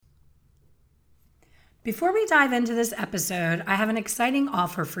Before we dive into this episode, I have an exciting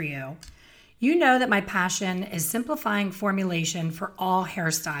offer for you. You know that my passion is simplifying formulation for all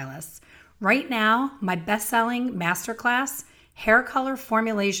hairstylists. Right now, my best-selling masterclass, Hair Color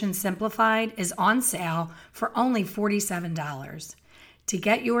Formulation Simplified, is on sale for only $47. To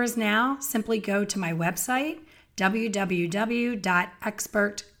get yours now, simply go to my website,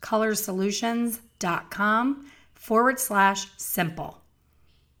 www.expertcolorsolutions.com/simple.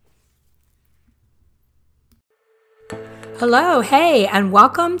 Hello, hey, and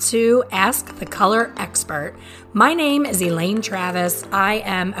welcome to Ask the Color Expert. My name is Elaine Travis. I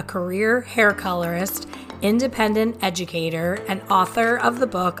am a career hair colorist, independent educator, and author of the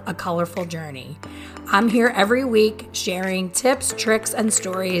book, A Colorful Journey. I'm here every week sharing tips, tricks, and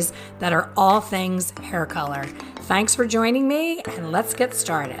stories that are all things hair color. Thanks for joining me, and let's get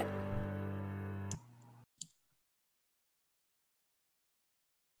started.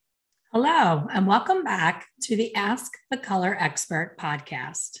 Hello, and welcome back to the Ask the Color Expert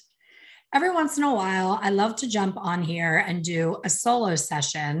podcast. Every once in a while, I love to jump on here and do a solo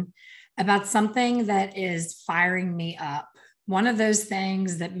session about something that is firing me up. One of those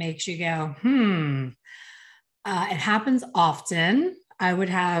things that makes you go, it happens often. I would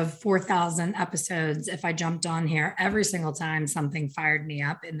have 4,000 episodes if I jumped on here every single time something fired me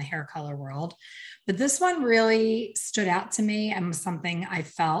up in the hair color world. But this one really stood out to me and was something I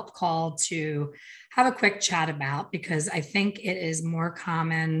felt called to have a quick chat about because I think it is more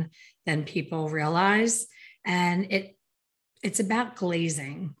common than people realize. And it's about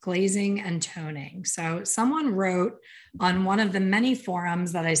glazing and toning. So someone wrote on one of the many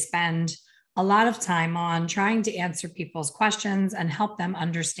forums that I spend a lot of time on trying to answer people's questions and help them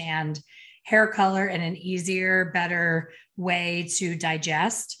understand hair color in an easier, better way to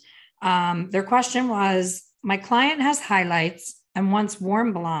digest. Their question was, my client has highlights and wants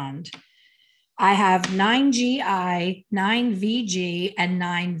warm blonde. I have 9GI, 9VG, and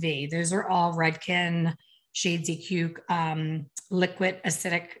 9V. Those are all Redken Shades EQ liquid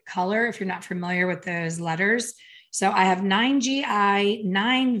acidic color, if you're not familiar with those letters. So I have 9GI,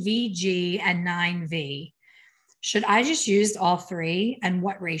 9VG, and 9V. Should I just use all three, and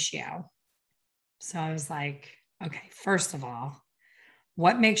what ratio? So I was like, okay, first of all,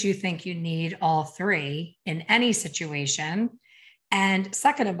 what makes you think you need all three in any situation? And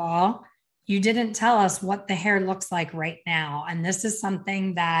second of all, you didn't tell us what the hair looks like right now. And this is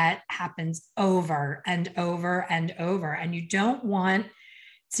something that happens over and over and over. And you don't want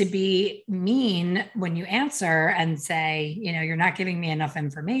to be mean when you answer and say, you're not giving me enough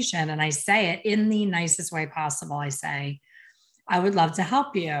information. And I say it in the nicest way possible. I say, I would love to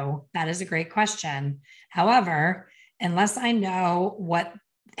help you. That is a great question. However, unless I know what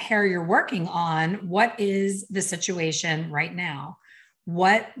hair you're working on, what is the situation right now?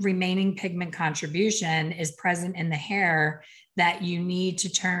 What remaining pigment contribution is present in the hair that you need to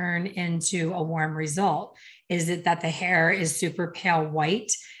turn into a warm result? Is it that the hair is super pale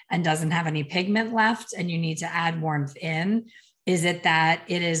white and doesn't have any pigment left and you need to add warmth in? Is it that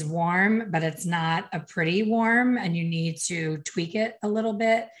it is warm, but it's not a pretty warm and you need to tweak it a little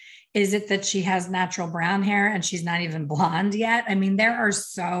bit? Is it that she has natural brown hair and she's not even blonde yet? I mean, there are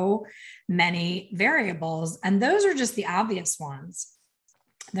so many variables, and those are just the obvious ones.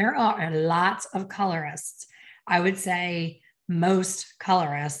 There are lots of colorists. I would say most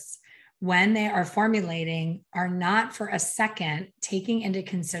colorists, when they are formulating, are not for a second taking into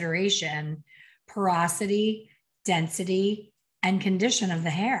consideration porosity, density, and condition of the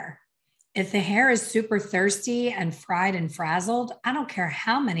hair. If the hair is super thirsty and fried and frazzled, I don't care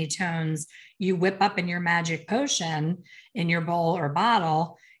how many tones you whip up in your magic potion in your bowl or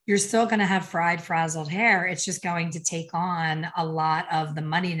bottle, you're still going to have fried, frazzled hair. It's just going to take on a lot of the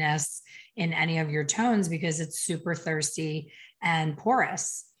muddiness in any of your tones because it's super thirsty and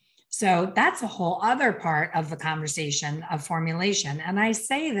porous. So that's a whole other part of the conversation of formulation. And I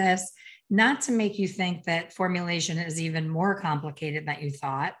say this not to make you think that formulation is even more complicated than you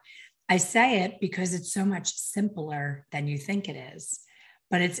thought. I say it because it's so much simpler than you think it is.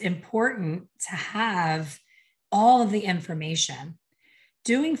 But it's important to have all of the information.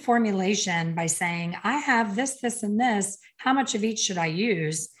 Doing formulation by saying, I have this, this, and this, how much of each should I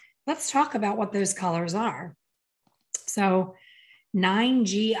use? Let's talk about what those colors are. So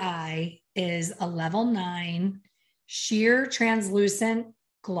 9GI is a level 9 sheer translucent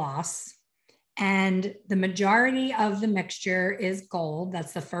gloss. And the majority of the mixture is gold.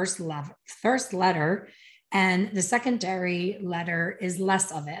 That's the first letter. And the secondary letter is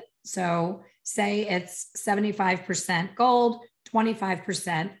less of it. So say it's 75% gold,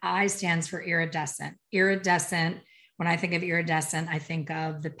 25%. I stands for iridescent. Iridescent, when I think of iridescent, I think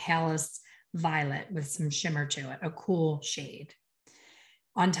of the palest violet with some shimmer to it, a cool shade.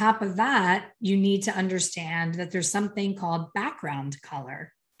 On top of that, you need to understand that there's something called background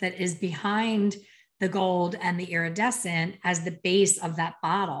color that is behind the gold and the iridescent as the base of that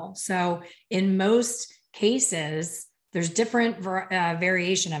bottle. So in most cases, there's different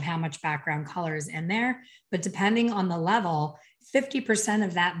variation of how much background color is in there, but depending on the level, 50%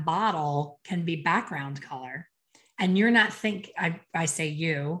 of that bottle can be background color. And you're not I say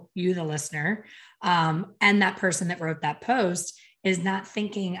you, the listener, and that person that wrote that post is not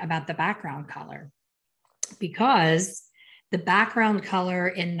thinking about the background color, because the background color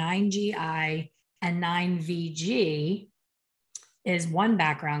in 9GI and 9VG is one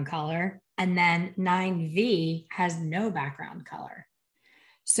background color, and then 9V has no background color.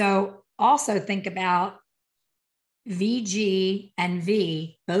 So also think about VG and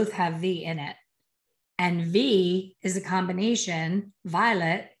V both have V in it. And V is a combination,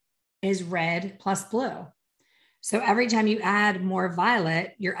 violet is red plus blue. So every time you add more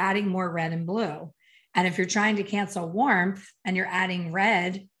violet, you're adding more red and blue. And if you're trying to cancel warmth and you're adding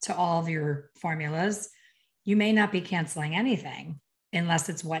red to all of your formulas, you may not be canceling anything unless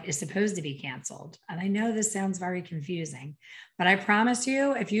it's what is supposed to be canceled. And I know this sounds very confusing, but I promise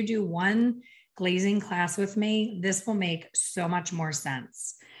you, if you do one glazing class with me, this will make so much more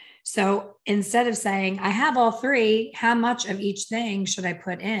sense. So instead of saying, I have all three, how much of each thing should I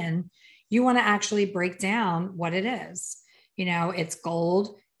put in? You want to actually break down what it is. You know, it's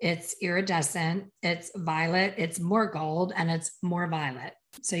gold, it's iridescent, it's violet, it's more gold, and it's more violet.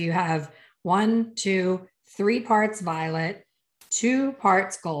 So you have 1, 2, 3 parts violet, 2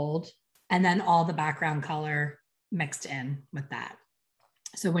 parts gold, and then all the background color mixed in with that.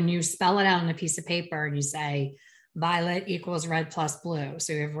 So when you spell it out on a piece of paper and you say violet equals red plus blue.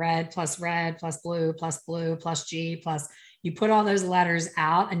 So you have red plus blue plus G plus, you put all those letters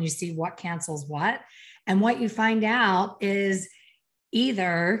out and you see what cancels what. And what you find out is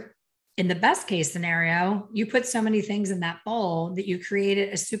either in the best case scenario, you put so many things in that bowl that you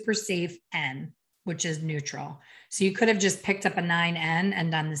created a super safe N, which is neutral. So you could have just picked up a 9N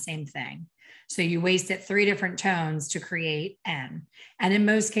and done the same thing. So you wasted 3 different tones to create N. And in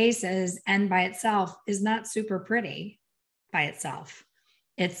most cases, N by itself is not super pretty by itself.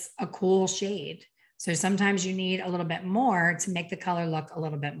 It's a cool shade. So sometimes you need a little bit more to make the color look a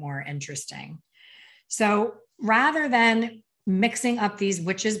little bit more interesting. So rather than mixing up these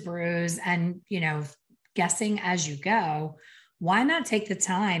witches brews and, guessing as you go, why not take the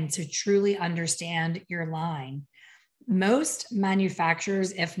time to truly understand your line? Most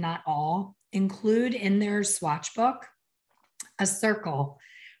manufacturers, if not all, include in their swatch book a circle,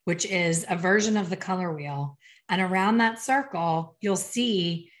 which is a version of the color wheel. And around that circle, you'll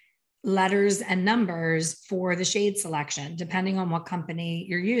see letters and numbers for the shade selection, depending on what company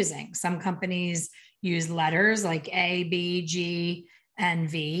you're using. Some companies use letters like A, B, G, and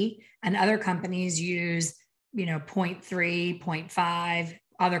V, and other companies use, 0.3, 0.5.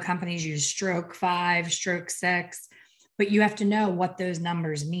 Other companies use stroke 5, stroke 6. But you have to know what those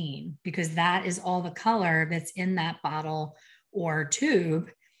numbers mean, because that is all the color that's in that bottle or tube.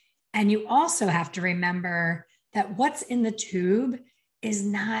 And you also have to remember that what's in the tube is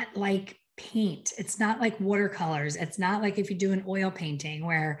not like paint. It's not like watercolors. It's not like if you do an oil painting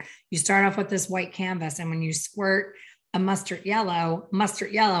where you start off with this white canvas and when you squirt a mustard yellow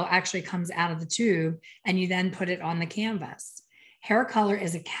actually comes out of the tube and you then put it on the canvas. Hair color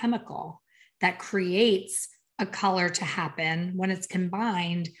is a chemical that creates a color to happen when it's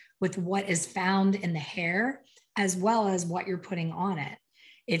combined with what is found in the hair as well as what you're putting on it.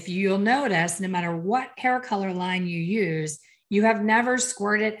 If you'll notice, no matter what hair color line you use, you have never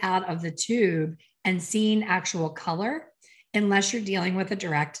squirted out of the tube and seen actual color unless you're dealing with a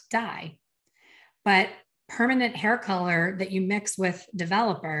direct dye. But permanent hair color that you mix with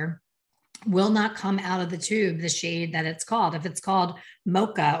developer will not come out of the tube the shade that it's called. If it's called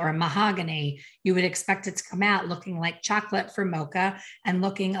mocha or mahogany, you would expect it to come out looking like chocolate for mocha and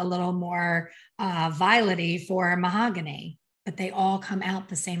looking a little more violet-y for mahogany. But they all come out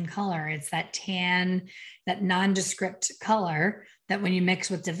the same color. It's that tan, that nondescript color that when you mix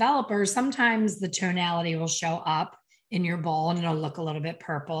with developer, sometimes the tonality will show up in your bowl and it'll look a little bit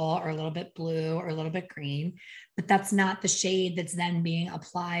purple or a little bit blue or a little bit green, but that's not the shade that's then being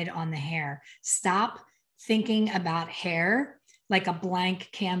applied on the hair. Stop thinking about hair like a blank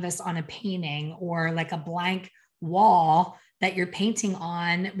canvas on a painting or like a blank wall that you're painting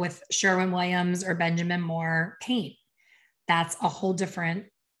on with Sherwin-Williams or Benjamin Moore paint. That's a whole different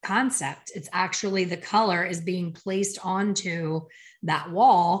concept. It's actually the color is being placed onto that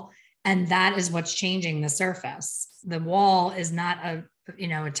wall, and that is what's changing the surface. The wall is not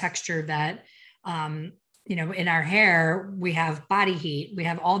a texture that, in our hair, we have body heat, we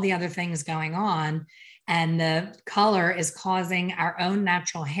have all the other things going on, and the color is causing our own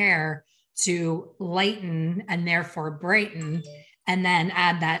natural hair to lighten and therefore brighten, and then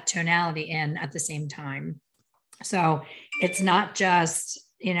add that tonality in at the same time. So it's not just,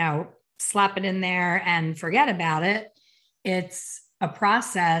 slap it in there and forget about it. It's a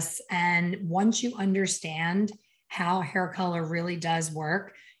process. And once you understand how hair color really does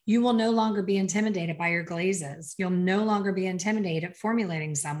work, you will no longer be intimidated by your glazes. You'll no longer be intimidated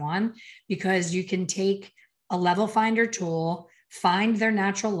formulating someone, because you can take a level finder tool, find their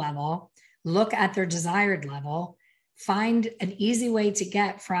natural level, look at their desired level, find an easy way to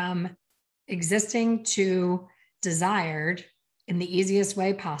get from existing to desired in the easiest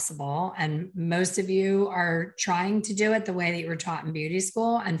way possible. And most of you are trying to do it the way that you were taught in beauty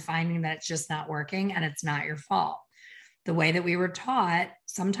school and finding that it's just not working, and it's not your fault. The way that we were taught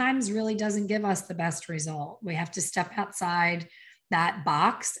sometimes really doesn't give us the best result. We have to step outside that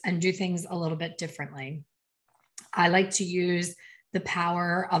box and do things a little bit differently. I like to use the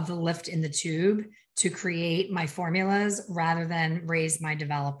power of the lift in the tube to create my formulas rather than raise my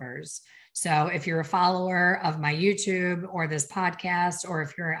developers. So if you're a follower of my YouTube or this podcast, or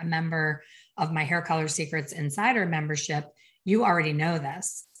if you're a member of my Hair Color Secrets Insider membership, you already know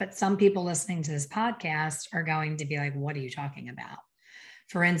this. But some people listening to this podcast are going to be like, what are you talking about?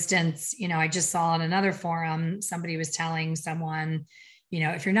 For instance, I just saw in another forum, somebody was telling someone,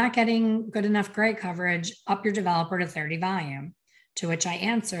 if you're not getting good enough gray coverage, up your developer to 30 volume. To which I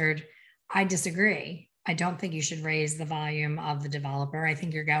answered, I disagree. I don't think you should raise the volume of the developer. I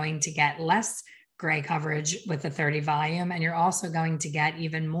think you're going to get less gray coverage with the 30 volume, and you're also going to get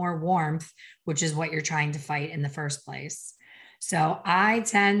even more warmth, which is what you're trying to fight in the first place. So I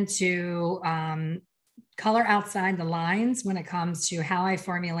tend to color outside the lines when it comes to how I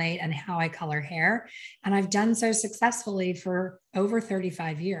formulate and how I color hair. And I've done so successfully for over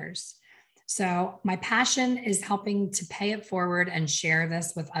 35 years. So my passion is helping to pay it forward and share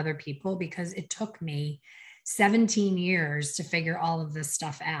this with other people, because it took me 17 years to figure all of this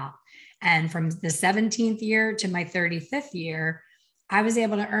stuff out. And from the 17th year to my 35th year, I was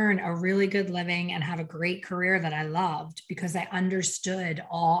able to earn a really good living and have a great career that I loved, because I understood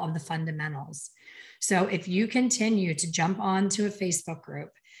all of the fundamentals. So if you continue to jump onto a Facebook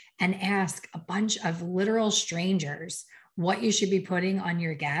group and ask a bunch of literal strangers what you should be putting on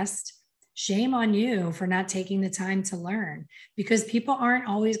your guest, shame on you for not taking the time to learn, because people aren't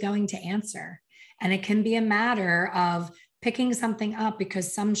always going to answer. And it can be a matter of picking something up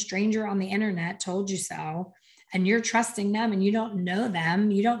because some stranger on the internet told you so, and you're trusting them and you don't know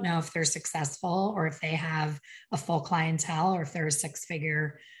them. You don't know if they're successful or if they have a full clientele or if they're a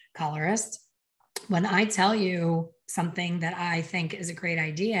six-figure colorist. When I tell you something that I think is a great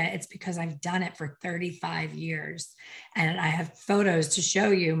idea, it's because I've done it for 35 years and I have photos to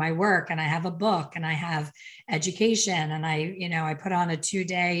show you my work, and I have a book, and I have education, and I put on a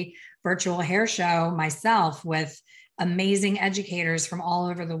 2-day virtual hair show myself with amazing educators from all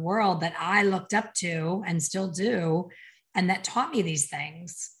over the world that I looked up to and still do, and that taught me these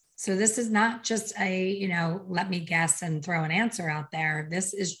things. So this is not just let me guess and throw an answer out there.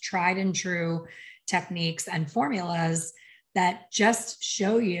 This is tried and true techniques and formulas that just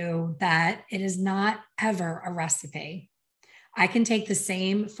show you that it is not ever a recipe. I can take the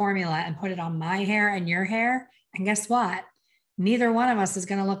same formula and put it on my hair and your hair, and guess what? Neither one of us is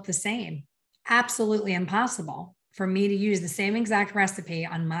going to look the same. Absolutely impossible for me to use the same exact recipe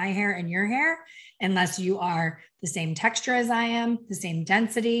on my hair and your hair, unless you are the same texture as I am, the same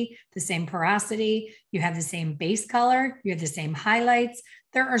density, the same porosity, you have the same base color, you have the same highlights.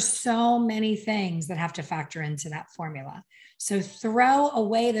 There are so many things that have to factor into that formula. So throw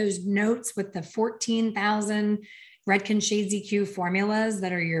away those notes with the 14,000 Redken Shades EQ formulas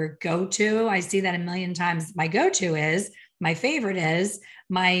that are your go-to. I see that a million times. My go-to is, my favorite is,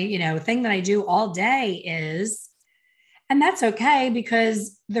 my thing that I do all day is. And that's okay,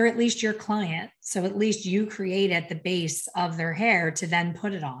 because they're at least your client. So at least you create at the base of their hair to then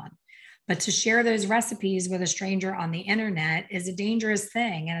put it on. But to share those recipes with a stranger on the internet is a dangerous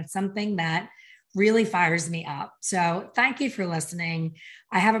thing. And it's something that really fires me up. So thank you for listening.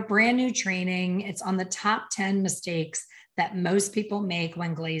 I have a brand new training. It's on the top 10 mistakes that most people make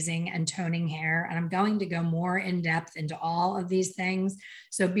when glazing and toning hair. And I'm going to go more in depth into all of these things.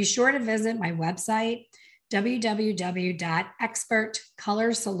 So be sure to visit my website,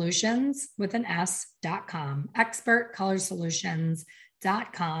 www.expertcolorsolutions.com,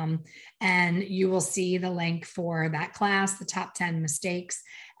 expertcolorsolutions.com, and you will see the link for that class, the top 10 mistakes.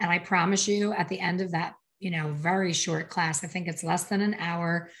 And I promise you, at the end of that very short class. I think it's less than an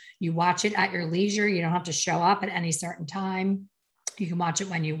hour. You watch it at your leisure. You don't have to show up at any certain time. You can watch it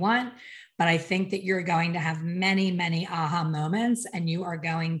when you want, but I think that you're going to have many, many aha moments, and you are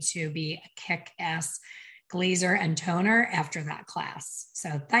going to be a kick-ass glazer and toner after that class.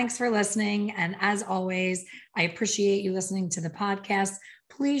 So thanks for listening. And as always, I appreciate you listening to the podcast.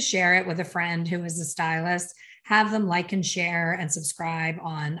 Please share it with a friend who is a stylist. Have them like and share and subscribe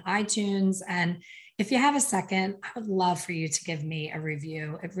on iTunes. And if you have a second, I would love for you to give me a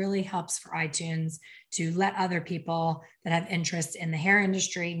review. It really helps for iTunes to let other people that have interest in the hair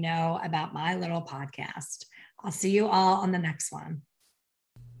industry know about my little podcast. I'll see you all on the next one.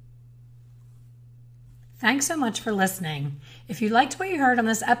 Thanks so much for listening. If you liked what you heard on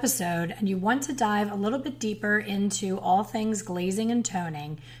this episode and you want to dive a little bit deeper into all things glazing and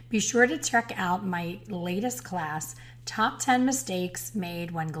toning, be sure to check out my latest class, Top 10 Mistakes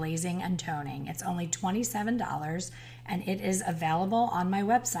Made When Glazing and Toning. It's only $27 and it is available on my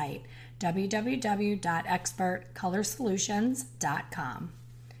website, www.expertcolorsolutions.com.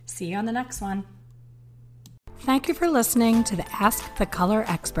 See you on the next one. Thank you for listening to the Ask the Color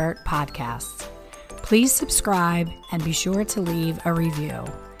Expert podcast. Please subscribe and be sure to leave a review.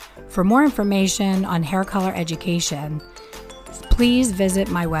 For more information on hair color education, please visit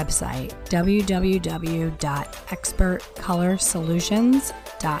my website,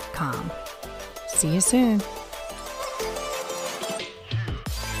 www.expertcolorsolutions.com. See you soon.